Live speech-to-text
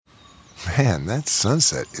Man, that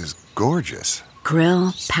sunset is gorgeous.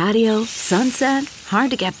 Grill, patio, sunset.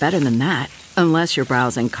 Hard to get better than that. Unless you're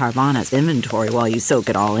browsing Carvana's inventory while you soak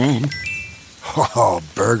it all in. Oh,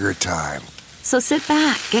 burger time. So sit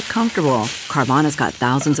back, get comfortable. Carvana's got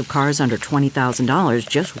thousands of cars under $20,000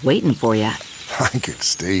 just waiting for you. I could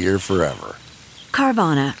stay here forever.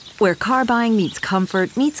 Carvana, where car buying meets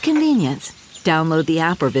comfort meets convenience. Download the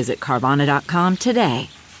app or visit Carvana.com today.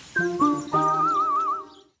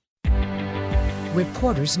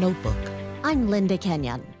 Reporter's Notebook. I'm Linda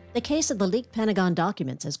Kenyon. The case of the leaked Pentagon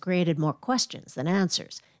documents has created more questions than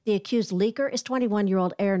answers. The accused leaker is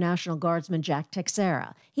 21-year-old Air National Guardsman Jack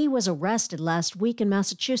Teixeira. He was arrested last week in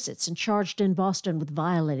Massachusetts and charged in Boston with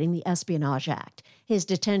violating the Espionage Act. His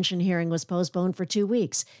detention hearing was postponed for 2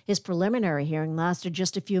 weeks. His preliminary hearing lasted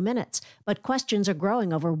just a few minutes, but questions are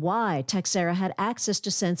growing over why Teixeira had access to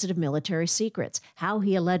sensitive military secrets, how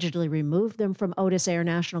he allegedly removed them from Otis Air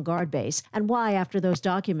National Guard Base, and why, after those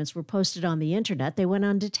documents were posted on the internet, they went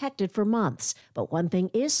undetected for months. But one thing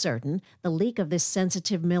is certain, the leak of this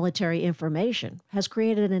sensitive military information has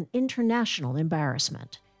created an international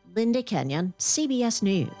embarrassment. Linda Kenyon, CBS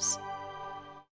News.